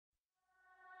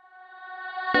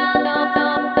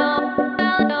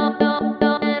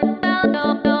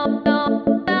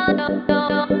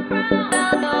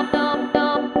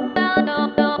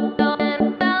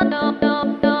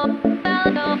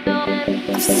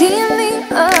seen the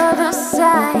other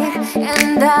side,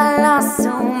 and I lost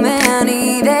so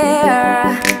many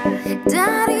there.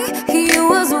 Daddy, he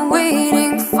was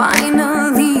waiting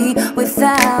finally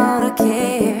without a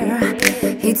care.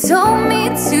 He told me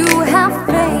to have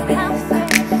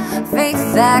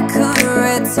faith that could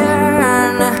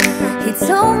return. He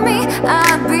told me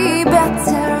I'd be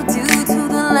better due to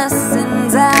the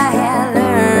lessons I had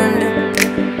learned.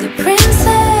 The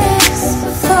princess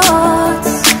of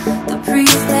thoughts, the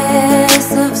priestess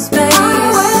of space,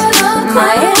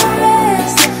 my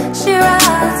heiress, she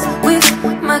rides with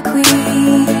my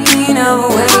queen of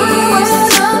ways.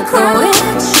 The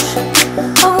witch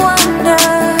of wonder,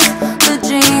 the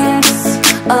jinx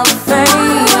of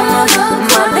fame,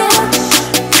 my bitch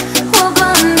will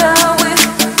blunder with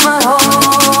my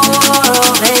whole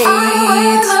of age.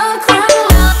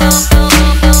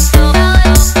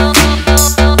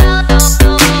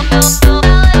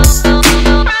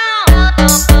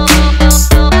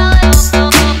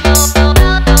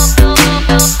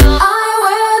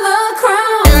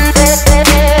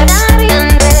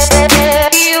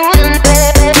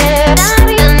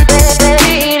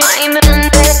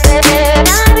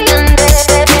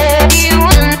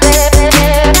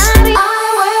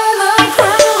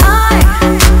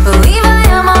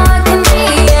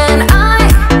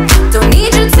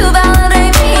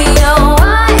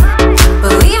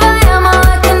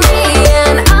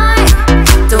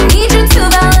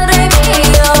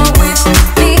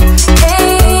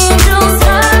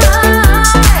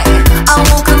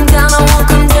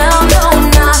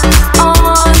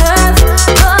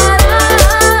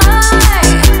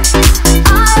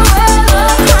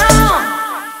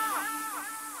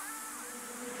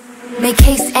 Make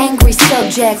haste angry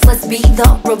subjects, let's be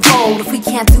the revolt. If we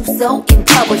can't do so in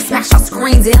public, smash our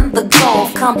screens in the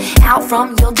gulf. Come out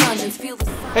from your dungeons, feel the...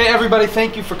 Hey everybody,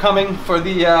 thank you for coming for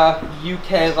the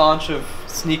UK launch of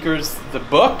Sneakers, the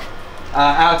book.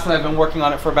 Alex and I have been working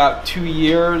on it for about 2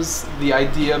 years. The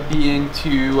idea being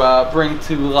to bring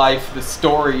to life the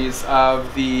stories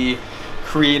of the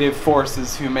creative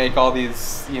forces who make all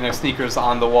these, sneakers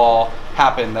on the wall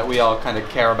happen that we all kind of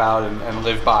care about and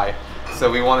live by. So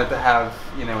we wanted to have,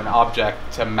 an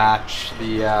object to match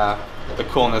the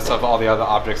coolness of all the other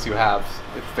objects you have.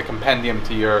 It's the compendium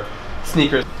to your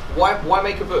sneakers. Why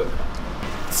make a book?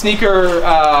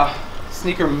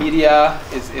 Sneaker media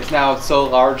is now so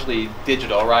largely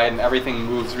digital, right? And everything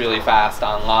moves really fast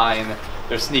online.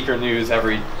 There's sneaker news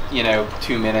every,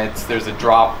 2 minutes. There's a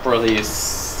drop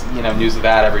release, news of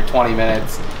that every 20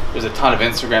 minutes. There's a ton of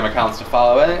Instagram accounts to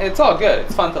follow, and it's all good.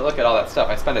 It's fun to look at all that stuff.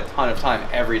 I spend a ton of time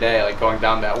every day, like going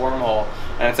down that wormhole,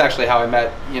 and it's actually how I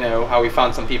met, how we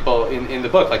found some people in the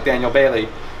book, like Daniel Bailey,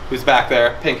 who's back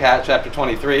there, Pink Hat, chapter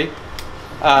 23,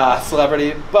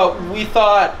 celebrity. But we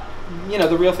thought,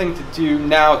 the real thing to do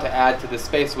now to add to this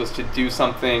space was to do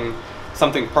something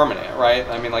permanent, right?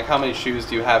 I mean, like, how many shoes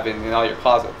do you have in all your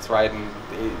closets, right? And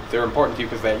they're important to you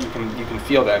because you can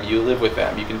feel them, you live with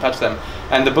them, you can touch them.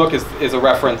 And the book is a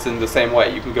reference in the same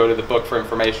way. You can go to the book for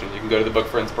information, you can go to the book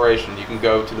for inspiration, you can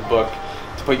go to the book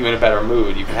to put you in a better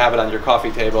mood, you can have it on your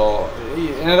coffee table,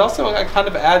 and it also kind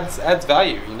of adds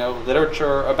value,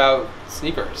 literature about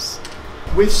sneakers.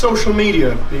 With social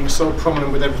media being so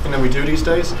prominent with everything that we do these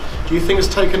days, do you think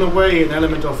it's taken away an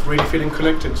element of really feeling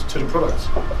connected to the product?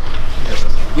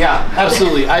 Yeah,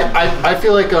 absolutely. I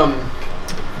feel like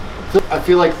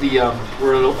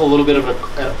we're at a little bit of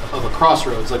a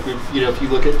crossroads. Like if you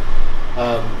look at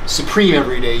Supreme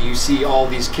every day, you see all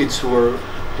these kids who are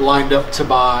lined up to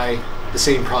buy the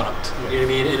same product. You know what I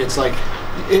mean? And it's like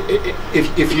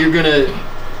if you're gonna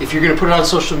put it on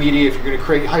social media, if you're gonna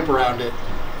create hype around it,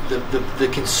 the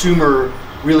consumer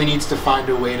really needs to find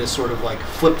a way to sort of like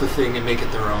flip the thing and make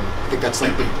it their own. I think that's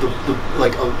like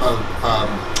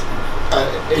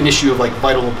an issue of like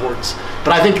vital importance.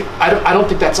 But I don't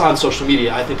think that's on social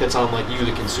media. I think that's on like you,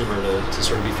 the consumer, to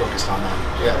sort of be focused on that.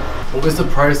 Yeah. What was the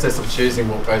process of choosing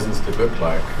what goes into the book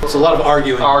like? It's a lot of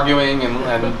arguing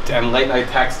and late night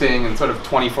texting and sort of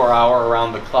 24-hour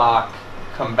around the clock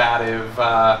combative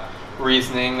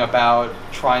reasoning about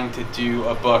trying to do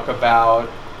a book about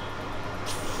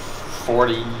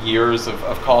 40 years of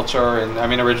culture. And I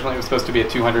mean, originally it was supposed to be a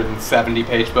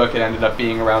 270-page book. It ended up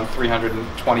being around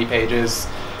 320 pages.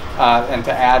 And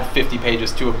to add 50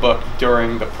 pages to a book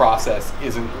during the process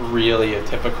isn't really a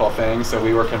typical thing. So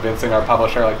we were convincing our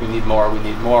publisher, like, we need more, we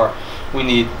need more, we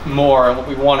need more. And what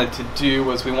we wanted to do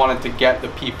was we wanted to get the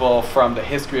people from the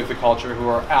history of the culture who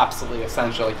are absolutely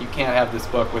essential. Like, you can't have this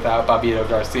book without Babito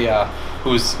Garcia,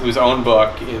 whose own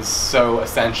book is so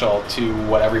essential to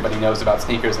what everybody knows about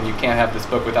sneakers. And you can't have this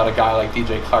book without a guy like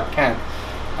DJ Clark Kent,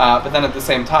 But then at the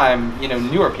same time,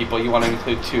 newer people you want to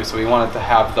include too. So we wanted to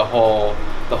have the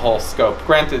whole scope.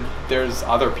 Granted, there's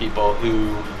other people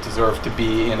who deserve to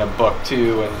be in a book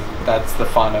too, and that's the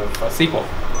fun of a sequel.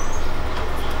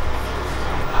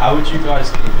 How would you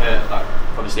guys compare? Like,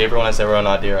 obviously, everyone has their own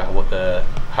idea of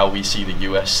how we see the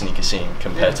US sneaker scene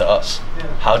compared to us.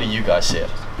 How do you guys see it?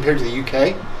 Compared to the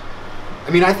UK? I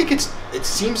mean, I think it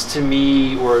seems to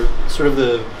me, or sort of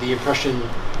the impression,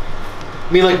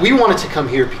 I mean, like, we wanted to come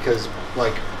here because,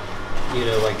 like,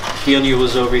 like Daniel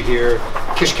was over here,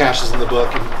 Kish Cash is in the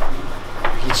book,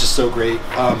 and he's just so great.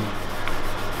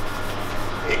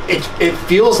 It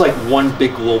feels like one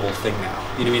big global thing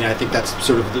now. You know what I mean? I think that's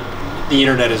sort of the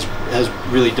internet has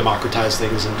really democratized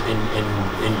things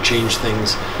and changed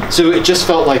things. So it just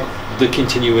felt like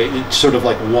it's sort of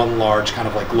like one large kind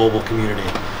of like global community.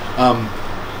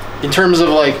 In terms of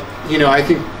like, I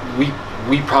think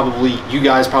you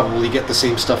guys probably get the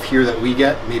same stuff here that we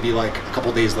get, maybe like a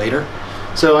couple days later.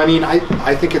 So I mean,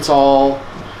 I think it's all,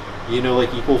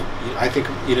 like equal. I think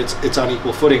it's on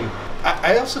equal footing.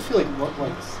 I also feel like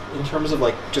in terms of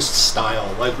like just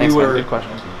style, like Thanks, man. Good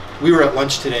question. We were at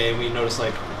lunch today and we noticed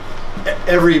like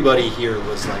everybody here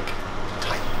was like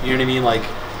tight. You know what I mean? Like,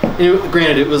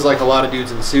 granted it was like a lot of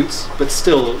dudes in suits, but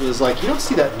still it was like, you don't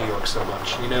see that in New York so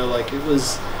much. Like it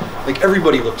was like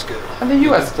everybody looks good. And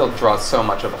the US still draws so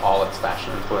much of all its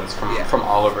fashion influence from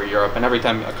all over Europe, and every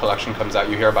time a collection comes out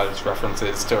you hear about its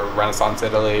references to Renaissance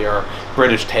Italy or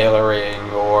British tailoring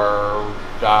or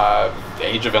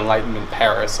Age of Enlightenment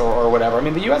Paris or whatever. I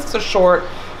mean, the US is a short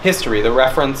history. The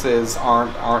references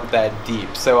aren't that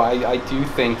deep. So I do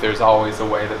think there's always a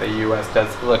way that the US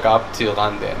does look up to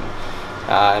London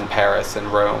and Paris and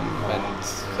Rome and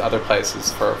other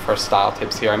places for style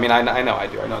tips here. I mean, I know I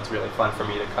do. I know it's really fun for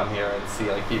me to come here and see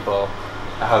like people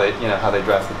how they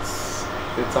dress.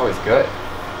 It's always good.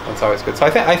 It's always good. So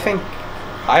I think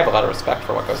I have a lot of respect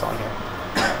for what goes on here.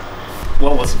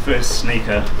 What was the first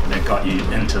sneaker that got you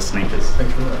into sneakers?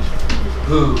 Thank you very much.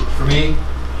 Who, for me,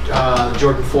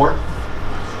 Jordan 4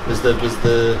 was the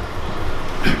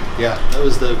that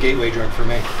was the gateway drug for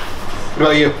me. What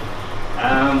about you?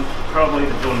 Probably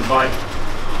the Jordan 5.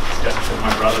 It's just because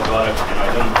my brother got it and I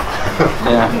didn't.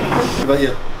 Yeah. What about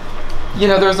you?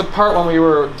 There was a part when we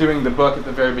were doing the book at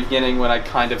the very beginning when I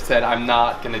kind of said, I'm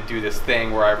not going to do this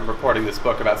thing where I'm reporting this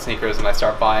book about sneakers and I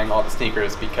start buying all the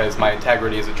sneakers because my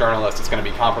integrity as a journalist is going to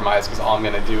be compromised because all I'm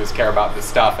going to do is care about the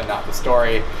stuff and not the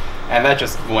story. And that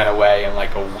just went away in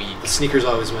like a week. The sneakers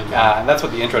always win. Yeah. And that's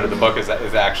what the intro to the book is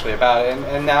actually about.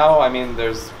 And now, I mean,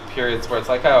 there's periods where it's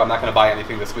like, oh, I'm not going to buy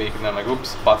anything this week, and then I'm like,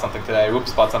 oops, bought something today,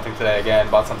 oops, bought something today again,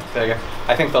 bought something today again.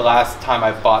 I think the last time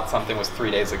I bought something was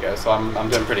 3 days ago, so I'm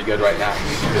doing pretty good right now.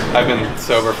 I've been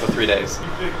sober for 3 days.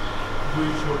 Where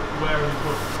in the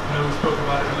book? I know we spoke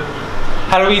about it a little bit.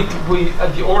 How do we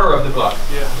the order of the book?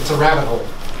 Yeah. It's a rabbit hole.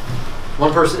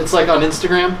 One person, it's like on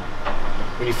Instagram,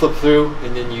 when you flip through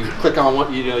and then you click on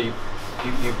one, you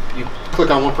click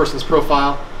on one person's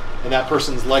profile, and that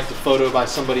person's liked a photo by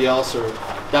somebody else, or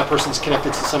that person's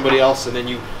connected to somebody else, and then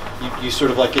you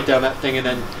sort of like get down that thing, and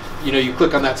then you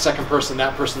click on that second person,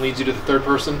 that person leads you to the third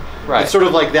person. Right. It's sort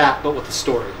of like that, but with a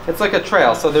story. It's like a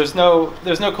trail, so there's no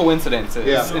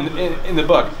coincidences in the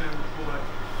book.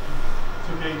 It's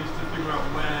okay just to figure out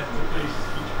where to place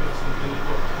each person in the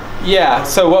book. Yeah,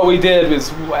 so what we did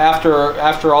was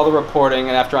after all the reporting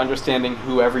and after understanding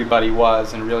who everybody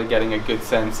was and really getting a good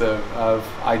sense of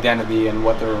identity and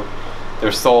what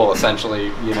their soul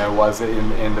essentially was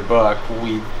in the book,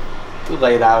 we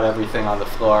laid out everything on the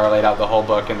floor, laid out the whole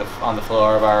book on the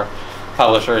floor of our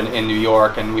publisher in New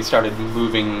York, and we started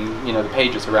moving the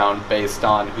pages around based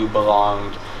on who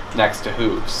belonged next to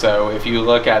who. So if you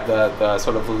look at the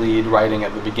sort of lead writing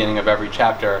at the beginning of every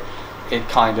chapter, it's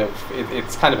kind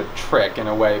of a trick in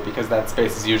a way, because that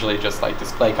space is usually just like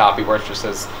display copy where it just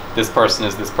says this person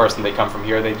is this person, they come from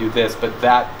here, they do this, but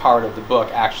that part of the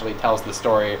book actually tells the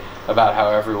story about how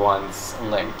everyone's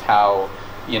linked, how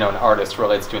an artist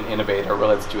relates to an innovator,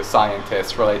 relates to a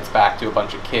scientist, relates back to a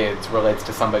bunch of kids, relates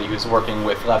to somebody who's working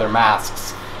with leather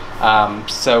masks.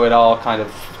 So it all kind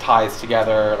of ties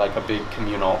together like a big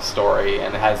communal story,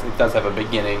 and it does have a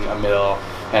beginning, a middle,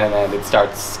 and an end. It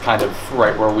starts kind of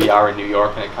right where we are in New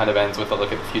York, and it kind of ends with a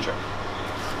look at the future.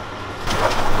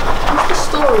 What's the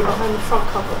story behind the front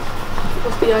cover?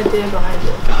 What's the idea behind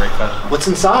it? Great question. What's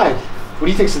inside? What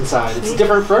do you think's inside? It's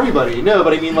different for everybody. No,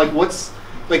 but I mean, like,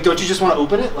 don't you just want to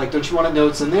open it? Like, don't you want to know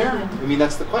what's in there? Yeah. I mean,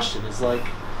 that's the question. It's like,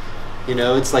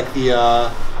 it's like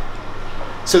the.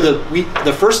 So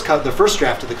the first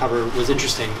draft of the cover was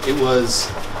interesting. It was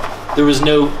there was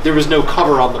no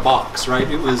cover on the box, right?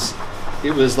 It was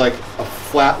it was like a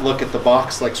flat look at the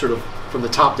box, like sort of from the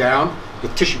top down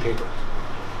with tissue paper.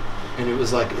 And it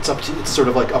was like it's sort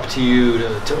of like up to you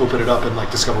to open it up and like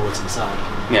discover what's inside.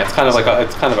 Yeah, it's kind of like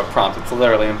it's kind of a prompt. It's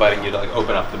literally inviting you to like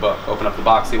open up the book, open up the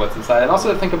box, see what's inside, and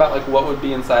also to think about like what would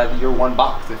be inside your one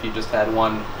box if you just had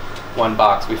one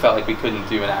box. We felt like we couldn't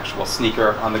do an actual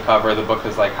sneaker on the cover of the book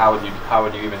because like how would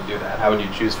you even do that? How would you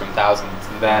choose from thousands?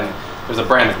 And then there's a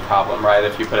branding problem, right?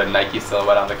 If you put a Nike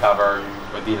silhouette on the cover,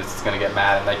 Adidas is going to get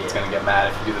mad and Nike's going to get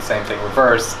mad. If you do the same thing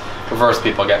reverse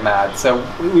people get mad. So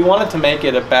we wanted to make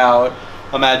it about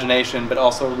imagination, but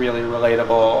also really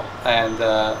relatable, and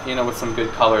you know, with some good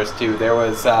colors too. There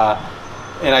was an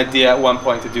idea at one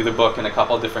point to do the book in a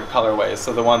couple of different colorways.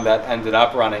 So the one that ended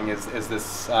up running is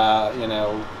this you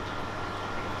know,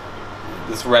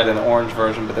 this red and orange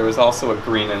version, but there was also a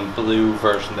green and blue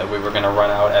version that we were going to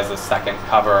run out as a second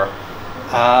cover,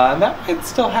 and that might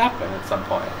still happen at some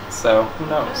point. So who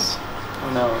knows?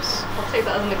 Who knows? I'll take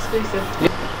that as an exclusive.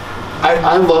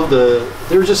 I love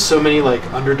there were just so many like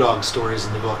underdog stories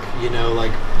in the book, you know,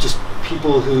 like just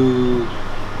people who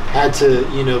had to,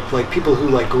 you know, like people who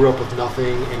like grew up with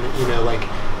nothing and, you know, like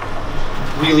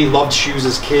really loved shoes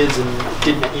as kids and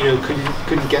didn't, you know,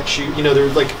 couldn't get shoes, you know, there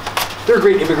are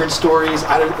great immigrant stories.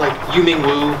 I don't like Yu Ming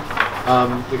Wu,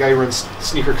 the guy who runs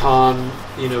Sneaker Con,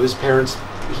 you know, his parents,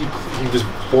 he was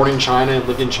born in China and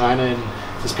lived in China,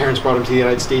 and his parents brought him to the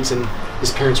United States, and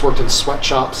his parents worked in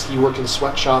sweatshops. He worked in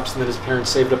sweatshops, and then his parents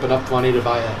saved up enough money to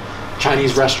buy a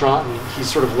Chinese restaurant, and he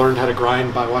sort of learned how to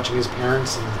grind by watching his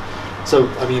parents. And so,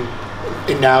 I mean,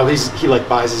 and now he like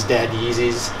buys his dad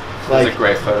Yeezys. Like, there's a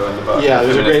great photo in the book. Yeah,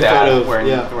 there's a great photo wearing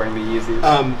the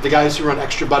Yeezys. The guys who run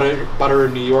Extra Butter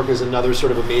in New York is another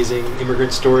sort of amazing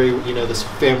immigrant story. You know, this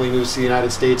family moves to the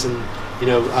United States, and you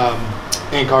know,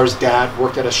 Ankar's dad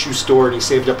worked at a shoe store, and he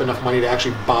saved up enough money to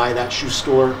actually buy that shoe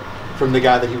store from the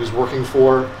guy that he was working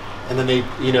for. And then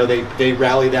they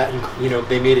rallied that, and you know,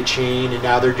 they made a chain, and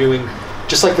now they're doing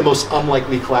just like the most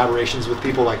unlikely collaborations with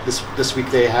people. Like this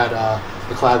week they had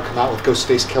the collab come out with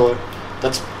Ghostface Killer.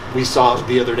 We saw it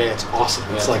the other day. It's awesome.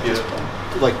 Yeah, it's like beautiful.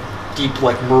 like deep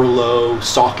like Merlot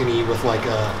Saucony with like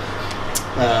a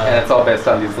and it's all based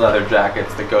on these leather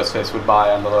jackets that Ghostface would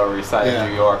buy on the Lower East Side of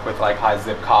New York with like high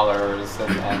zip collars,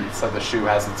 and so the shoe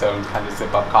has its own kind of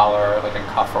zip up collar, like a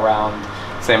cuff around.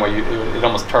 Same way it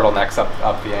almost turtlenecks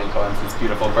up the ankle, and it's this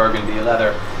beautiful burgundy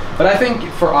leather. But I think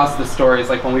for us, the story is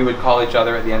like when we would call each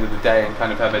other at the end of the day and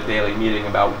kind of have a daily meeting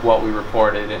about what we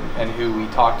reported and who we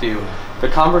talked to. The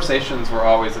conversations were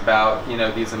always about, you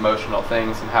know, these emotional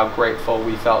things and how grateful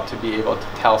we felt to be able to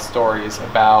tell stories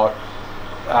about,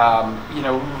 you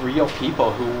know, real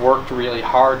people who worked really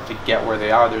hard to get where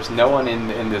they are. There's no one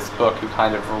in this book who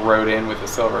kind of wrote in with a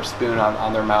silver spoon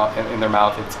on their mouth, in their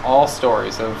mouth. It's all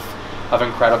stories of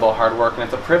incredible hard work, and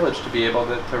it's a privilege to be able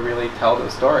to really tell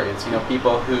those stories. You know,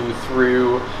 people who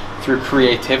through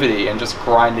creativity and just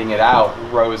grinding it out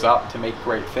rose up to make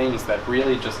great things that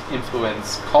really just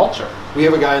influence culture. We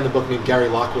have a guy in the book named Gary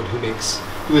Lockwood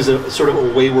who was a sort of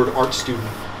a wayward art student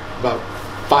about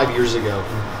 5 years ago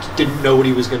and didn't know what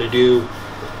he was going to do.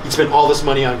 He spent all this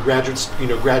money on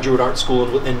graduate art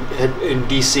school in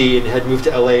DC, and had moved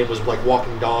to LA and was like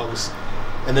walking dogs.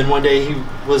 And then one day he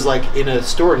was like in a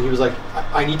store, and he was like,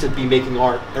 I need to be making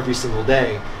art every single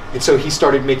day. And so he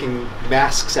started making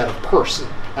masks out of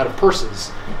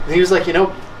purses. And he was like, you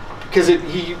know, because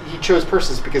he chose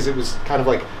purses because it was kind of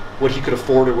like what he could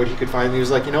afford or what he could find. And he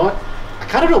was like, you know what? I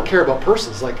kind of don't care about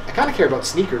purses. Like, I kind of care about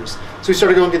sneakers. So he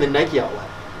started going to the Nike outlet,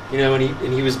 you know,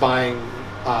 and he was buying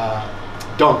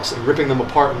Dunks and ripping them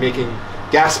apart and making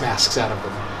gas masks out of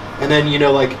them. And then, you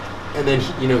know, like, and then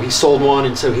he sold one,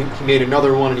 and so he made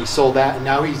another one, and he sold that, and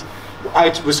now I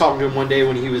was talking to him one day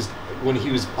when he was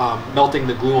melting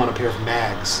the glue on a pair of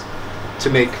mags to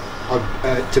make a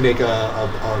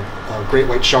great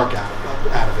white shark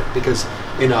out of it, because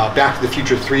in Back to the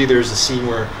Future 3 there's a scene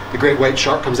where the great white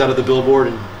shark comes out of the billboard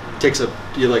and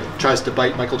tries to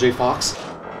bite Michael J. Fox.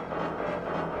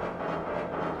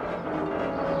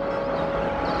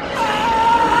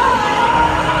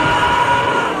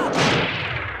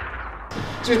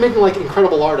 So he's making like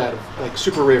incredible art out of like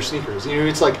super rare sneakers. You know,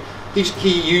 it's like he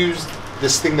used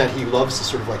this thing that he loves to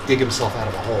sort of like dig himself out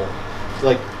of a hole. So,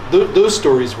 like those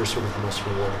stories were sort of the most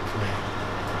rewarding for me.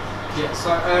 Yeah,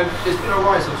 so there's been a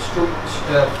rise of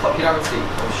popularity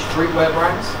of streetwear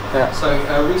brands. Yeah. So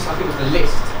recently, I think it was The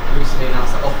List recently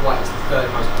announced that Off-White is the third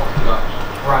most popular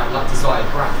brand, like desired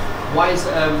brand. Why is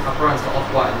a brand like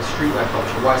Off-White in the streetwear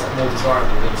culture, why is that more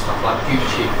desirable than stuff like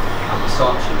Gucci and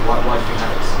Versace? Why do you think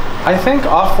that is? I think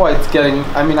Off-White's getting,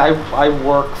 I mean, I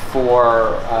work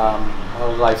for a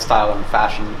lifestyle and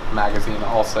fashion magazine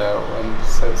also, and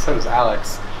so does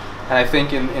Alex. And I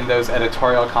think in those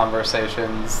editorial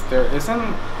conversations, there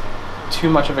isn't too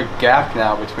much of a gap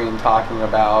now between talking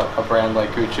about a brand like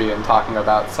Gucci and talking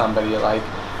about somebody like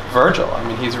Virgil. I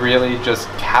mean, he's really just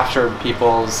captured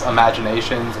people's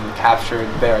imaginations and captured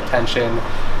their attention.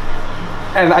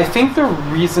 And I think the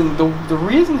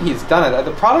reason he's done it,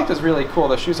 the product is really cool,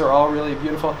 the shoes are all really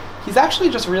beautiful. He's actually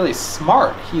just really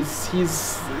smart. He's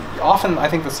often, I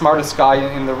think, the smartest guy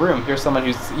in the room. Here's someone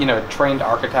who's, you know, trained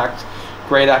architect,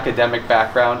 great academic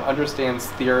background, understands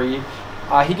theory.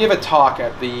 He gave a talk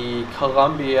at the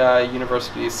Columbia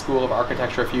University School of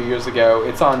Architecture a few years ago.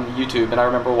 It's on YouTube, and I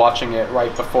remember watching it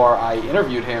right before I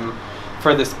interviewed him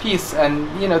for this piece. And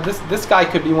you know, this guy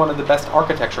could be one of the best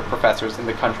architecture professors in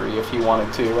the country if he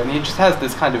wanted to, and he just has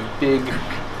this kind of big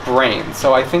brain.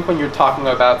 So I think when you're talking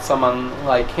about someone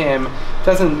like him, it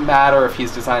doesn't matter if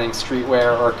he's designing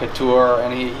streetwear or couture,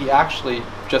 and he actually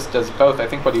just does both. I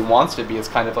think what he wants to be is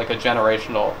kind of like a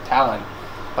generational talent,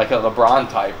 like a LeBron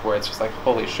type, where it's just like,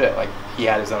 holy shit, like he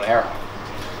had his own era.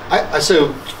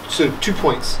 So 2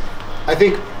 points. I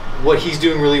think what he's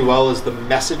doing really well is the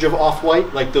message of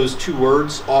Off-White, like those 2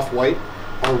 words, Off-White,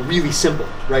 are really simple,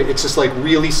 right? It's just like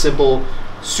really simple,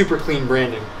 super clean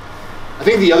branding. I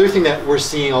think the other thing that we're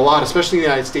seeing a lot, especially in the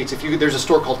United States, there's a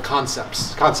store called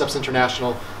Concepts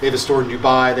International. They have a store in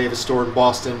Dubai, they have a store in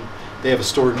Boston, they have a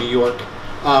store in New York.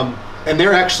 And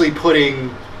they're actually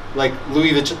putting like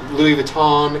Louis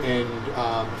Vuitton and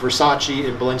Versace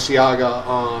and Balenciaga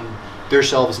on their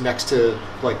shelves next to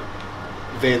like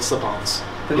Vans slip-ons.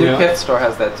 The new Kith store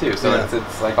has that too, so Yeah.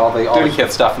 it's like all the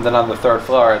Kith stuff, and then on the 3rd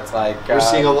floor it's like We're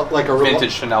seeing a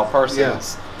vintage Chanel purses. Yeah.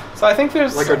 So I think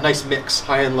there's like a nice mix,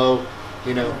 high and low.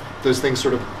 You know, those things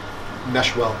sort of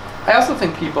mesh well. I also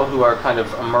think people who are kind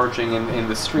of emerging in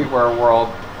the streetwear world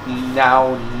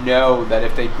now know that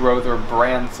if they grow their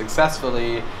brand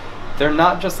successfully, they're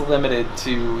not just limited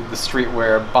to the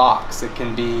streetwear box. It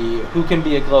can be who can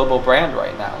be a global brand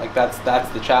right now. Like that's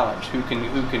the challenge. Who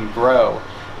can grow?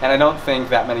 And I don't think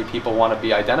that many people want to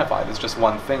be identified as just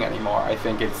one thing anymore. I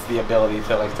think it's the ability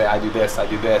to like say, I do this, I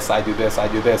do this, I do this, I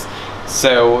do this.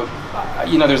 So,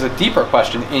 you know, there's a deeper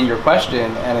question in your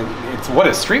question, and it's what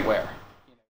is streetwear?